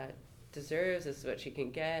deserves. This is what she can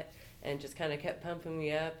get, and just kind of kept pumping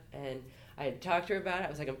me up. And I had talked to her about it. I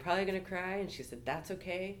was like, I'm probably gonna cry, and she said, that's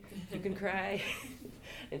okay. You can cry.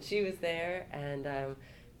 And she was there, and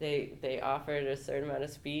They offered a certain amount of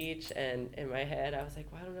speech, and in my head I was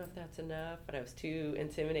like, well, I don't know if that's enough, but I was too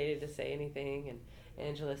intimidated to say anything. And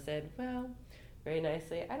Angela said, well, very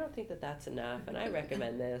nicely, I don't think that that's enough, and I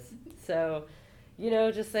recommend this. So, it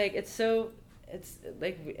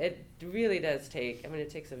really does take, it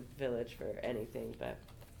takes a village for anything, but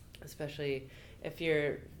especially if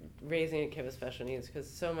you're raising a kid with special needs, because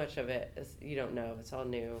so much of it is, you don't know, it's all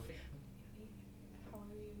new. How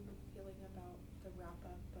are you feeling about the wrap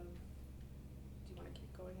up of, do you want to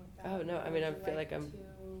keep going with that? Oh, no, Or I would feel you like I'm... to do...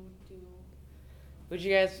 Do you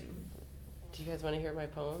guys want to hear my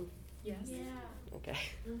poem? Yes. Yeah. Okay.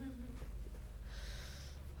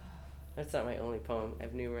 That's not my only poem. I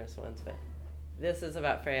have numerous ones, but this is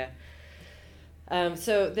about Freya.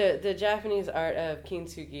 So the Japanese art of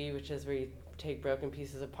kintsugi, which is where you take broken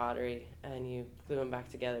pieces of pottery and you glue them back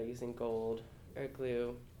together using gold or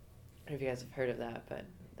glue. I don't know if you guys have heard of that, but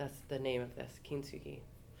that's the name of this, kintsugi.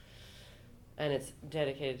 And it's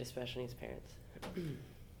dedicated to special needs parents.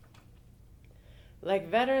 Like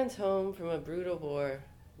veterans home from a brutal war,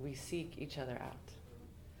 we seek each other out.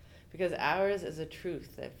 Because ours is a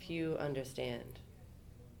truth that few understand.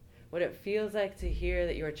 What it feels like to hear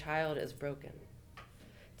that your child is broken.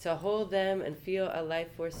 To hold them and feel a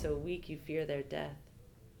life force so weak you fear their death.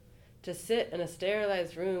 To sit in a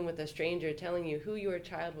sterilized room with a stranger telling you who your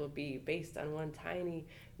child will be based on one tiny,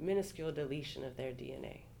 minuscule deletion of their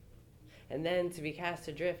DNA. And then to be cast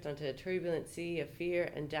adrift onto a turbulent sea of fear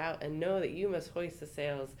and doubt and know that you must hoist the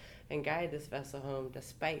sails and guide this vessel home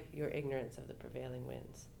despite your ignorance of the prevailing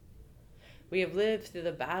winds. We have lived through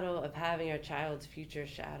the battle of having our child's future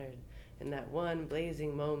shattered in that one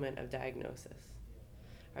blazing moment of diagnosis.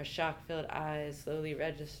 Our shock-filled eyes slowly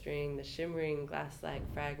registering the shimmering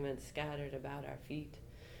glass-like fragments scattered about our feet,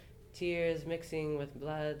 tears mixing with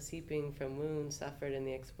blood seeping from wounds suffered in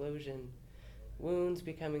the explosion, wounds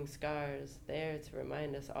becoming scars, there to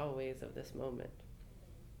remind us always of this moment.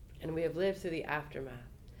 And we have lived through the aftermath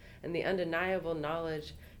and the undeniable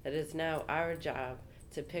knowledge that it is now our job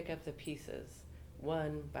to pick up the pieces,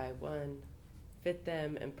 one by one, fit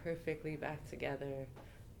them imperfectly back together,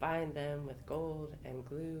 bind them with gold and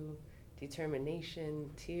glue, determination,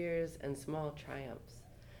 tears, and small triumphs,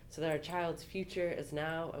 so that our child's future is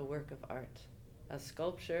now a work of art, a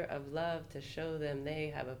sculpture of love to show them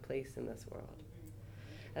they have a place in this world.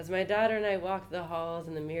 As my daughter and I walk the halls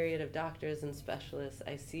in the myriad of doctors and specialists,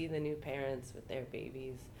 I see the new parents with their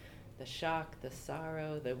babies, the shock, the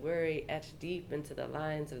sorrow, the worry etched deep into the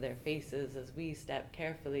lines of their faces as we step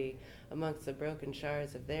carefully amongst the broken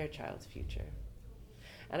shards of their child's future.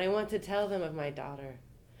 And I want to tell them of my daughter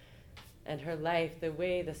and her life, the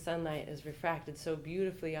way the sunlight is refracted so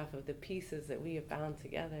beautifully off of the pieces that we have bound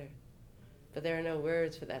together. But there are no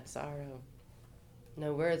words for that sorrow,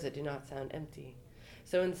 no words that do not sound empty.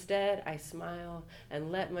 So instead, I smile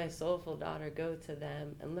and let my soulful daughter go to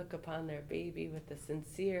them and look upon their baby with the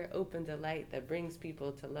sincere, open delight that brings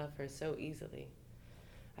people to love her so easily.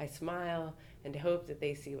 I smile and hope that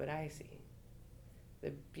they see what I see,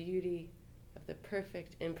 the beauty of the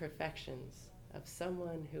perfect imperfections of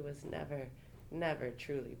someone who was never, never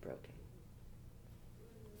truly broken.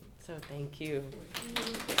 So thank you.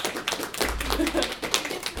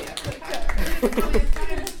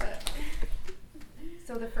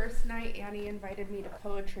 So the first night Annie invited me to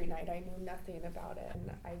poetry night, I knew nothing about it,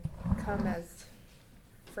 and I come as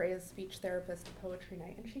Freya's speech therapist to poetry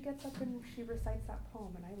night, and she gets up and she recites that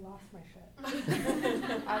poem, and I lost my shit.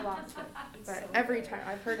 I lost it. But so every good. time,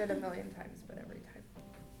 I've heard it a million times, but every time.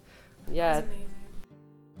 Yeah. That's amazing.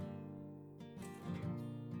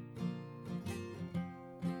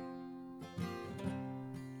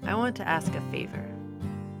 I want to ask a favor.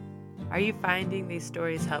 Are you finding these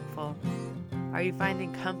stories helpful? Are you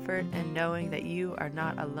finding comfort in knowing that you are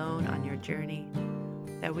not alone on your journey?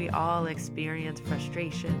 That we all experience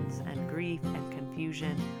frustrations and grief and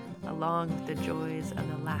confusion, along with the joys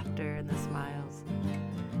and the laughter and the smiles?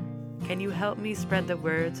 Can you help me spread the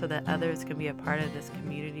word so that others can be a part of this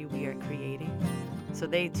community we are creating? So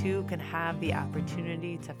they too can have the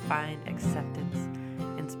opportunity to find acceptance,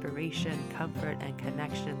 inspiration, comfort, and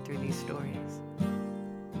connection through these stories.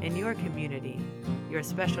 In your community, your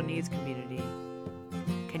special needs community,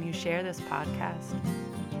 can you share this podcast?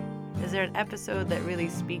 Is there an episode that really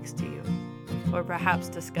speaks to you, or perhaps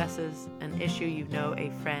discusses an issue you know a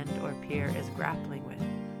friend or peer is grappling with?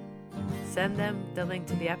 Send them the link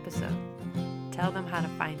to the episode. Tell them how to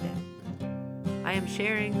find it. I am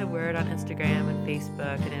sharing the word on Instagram and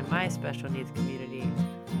Facebook and in my special needs community,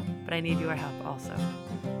 but I need your help also.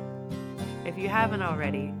 If you haven't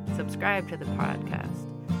already, subscribe to the podcast.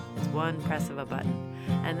 It's one press of a button,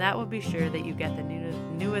 and that will be sure that you get the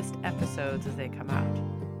newest episodes as they come out,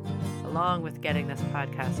 along with getting this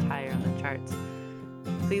podcast higher on the charts.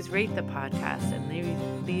 Please rate the podcast and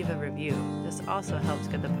leave a review. This also helps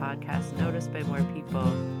get the podcast noticed by more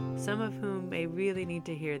people, some of whom may really need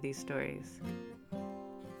to hear these stories.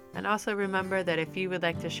 And also remember that if you would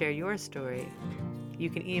like to share your story, you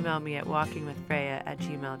can email me at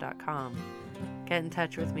walkingwithfreya@gmail.com. Get in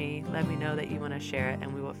touch with me, let me know that you want to share it,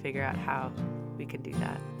 and we will figure out how we can do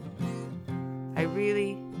that. I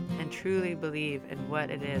really and truly believe in what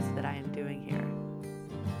it is that I am doing here.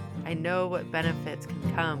 I know what benefits can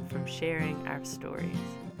come from sharing our stories,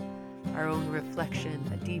 our own reflection,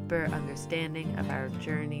 a deeper understanding of our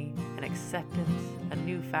journey, an acceptance, a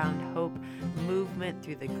newfound hope, movement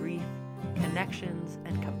through the grief, connections,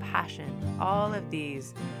 and compassion. All of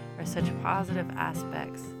these are such positive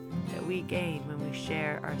aspects that we gain when we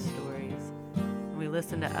share our stories, when we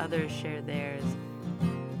listen to others share theirs,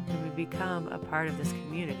 and we become a part of this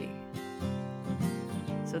community.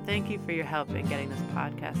 So thank you for your help in getting this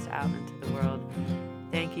podcast out into the world.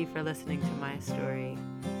 Thank you for listening to my story.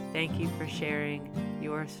 Thank you for sharing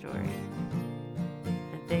your story.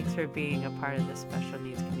 And thanks for being a part of this special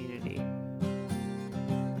needs community,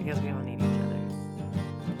 because we all need each other.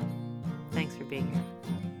 Thanks for being here.